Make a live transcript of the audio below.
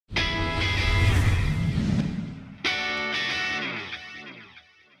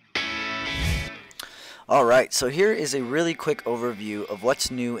Alright, so here is a really quick overview of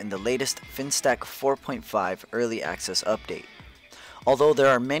what's new in the latest FinStack 4.5 Early Access Update. Although there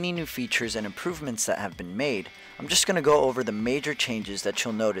are many new features and improvements that have been made, I'm just going to go over the major changes that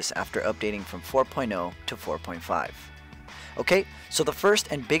you'll notice after updating from 4.0 to 4.5. Okay, so the first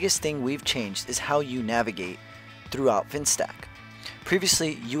and biggest thing we've changed is how you navigate throughout FinStack.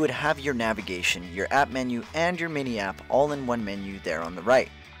 Previously, you would have your navigation, your app menu, and your mini app all in one menu there on the right.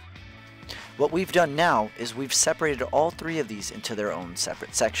 What we've done now is we've separated all three of these into their own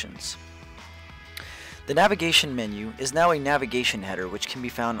separate sections. The navigation menu is now a navigation header which can be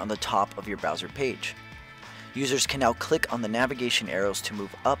found on the top of your browser page. Users can now click on the navigation arrows to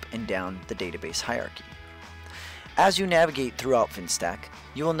move up and down the database hierarchy. As you navigate throughout FinStack,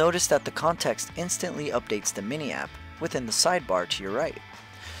 you will notice that the context instantly updates the mini app within the sidebar to your right.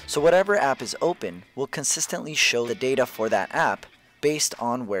 So whatever app is open will consistently show the data for that app based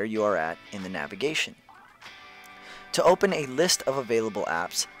on where you are at in the navigation. To open a list of available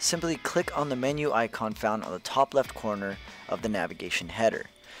apps, simply click on the menu icon found on the top left corner of the navigation header.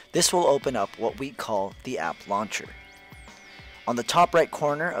 This will open up what we call the App Launcher. On the top right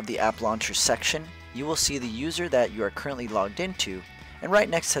corner of the App Launcher section, you will see the user that you are currently logged into, and right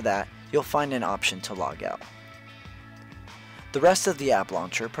next to that, you'll find an option to log out. The rest of the App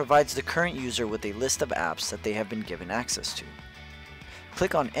Launcher provides the current user with a list of apps that they have been given access to.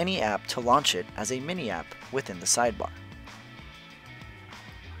 Click on any app to launch it as a mini app within the sidebar.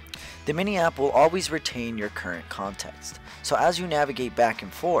 The mini app will always retain your current context, so as you navigate back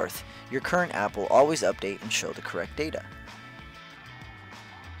and forth, your current app will always update and show the correct data.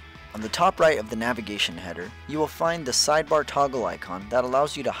 On the top right of the navigation header, you will find the sidebar toggle icon that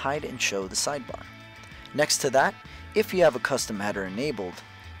allows you to hide and show the sidebar. Next to that, if you have a custom header enabled,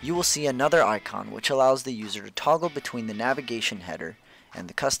 you will see another icon which allows the user to toggle between the navigation header and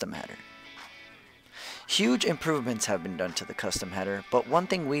the custom header. Huge improvements have been done to the custom header, but one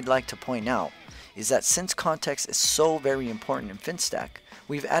thing we'd like to point out is that since context is so very important in FinStack,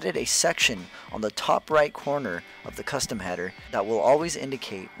 we've added a section on the top right corner of the custom header that will always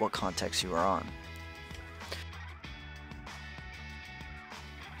indicate what context you are on.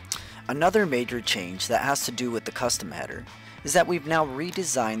 Another major change that has to do with the custom header is that we've now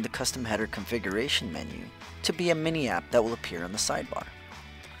redesigned the custom header configuration menu to be a mini app that will appear on the sidebar.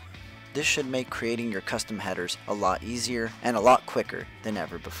 This should make creating your custom headers a lot easier and a lot quicker than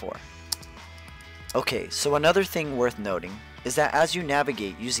ever before. Okay, so another thing worth noting is that as you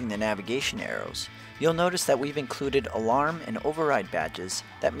navigate using the navigation arrows, you'll notice that we've included alarm and override badges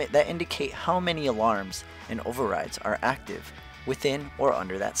that indicate how many alarms and overrides are active within or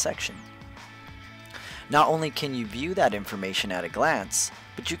under that section. Not only can you view that information at a glance,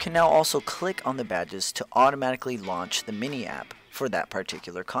 but you can now also click on the badges to automatically launch the mini app for that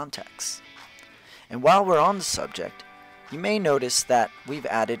particular context. And while we're on the subject, you may notice that we've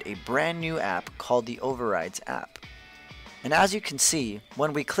added a brand new app called the Overrides app. And as you can see,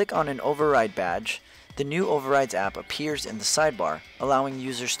 when we click on an override badge, the new Overrides app appears in the sidebar, allowing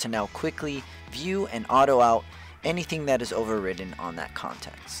users to now quickly view and auto out anything that is overridden on that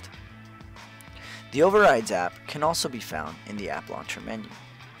context. The Overrides app can also be found in the App Launcher menu.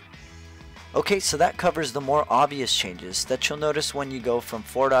 Okay, so that covers the more obvious changes that you'll notice when you go from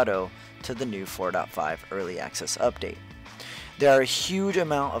 4.0 to the new 4.5 Early Access Update. There are a huge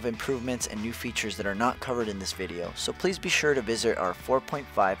amount of improvements and new features that are not covered in this video, so please be sure to visit our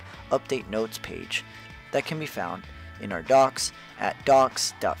 4.5 Update Notes page that can be found in our docs at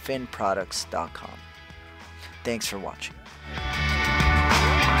docs.finproducts.com. Thanks for watching.